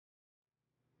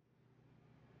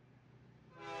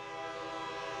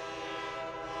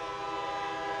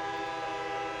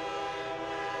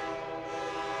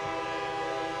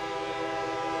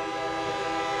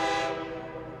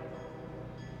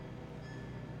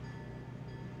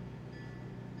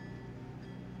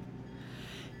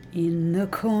In the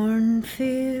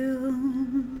cornfield,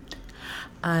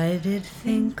 I did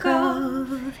think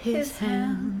of his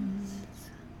hands,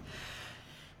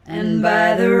 and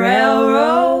by the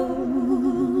railroad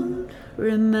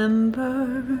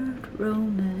remembered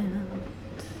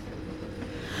romance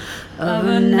of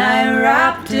a night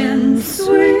wrapped in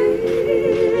sweet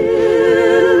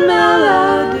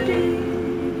melodies.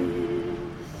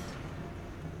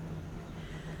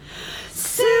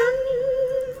 Symphony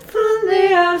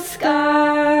of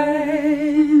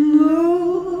Sky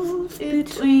moves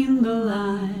between the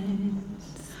lines.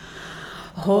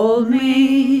 Hold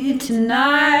me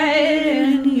tonight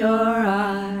in your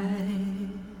eyes.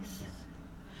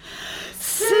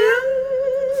 Symphony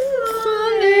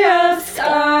of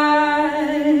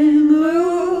Sky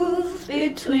moves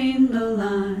between the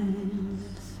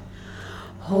lines.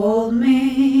 Hold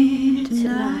me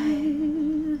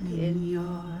tonight in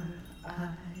your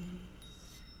eyes.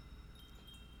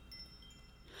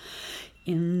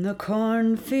 In the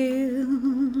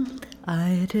cornfield,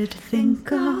 I did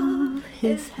think of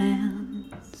his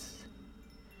hands,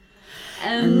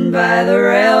 and by the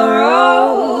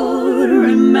railroad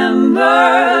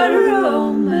remembered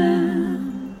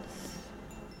romance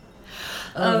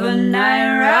of a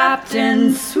night wrapped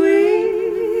in sweet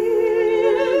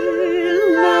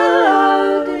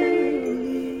melody.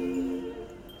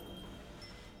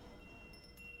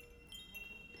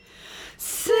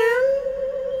 Symphony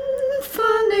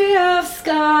of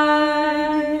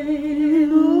Sky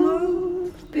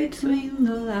moves between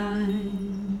the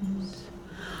lines.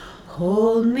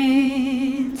 Hold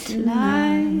me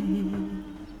tonight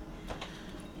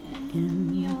in